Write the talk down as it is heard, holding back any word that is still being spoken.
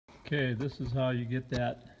Okay, this is how you get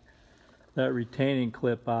that retaining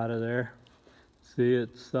clip out of there. See,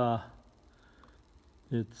 that's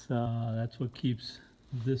what keeps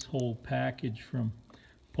this whole package from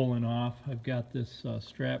pulling off. I've got this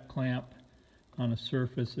strap clamp on a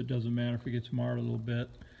surface. It doesn't matter if it gets marred a little bit.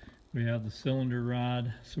 We have the cylinder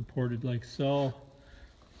rod supported like so.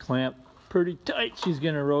 Clamp pretty tight. She's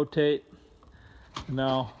gonna rotate.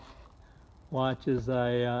 Now watch as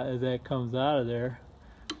that comes out of there.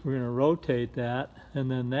 We're gonna rotate that, and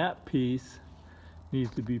then that piece needs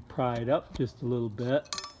to be pried up just a little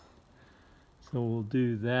bit. So we'll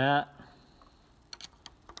do that.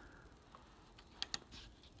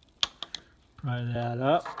 Pry that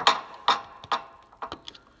up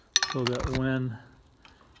so that when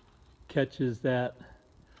catches that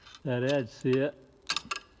edge, see it?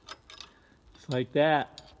 Just like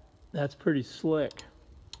that. That's pretty slick.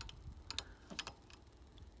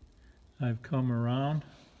 I've come around.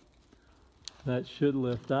 That should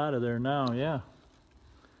lift out of there now, yeah.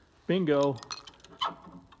 Bingo.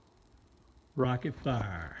 Rocket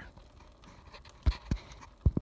fire.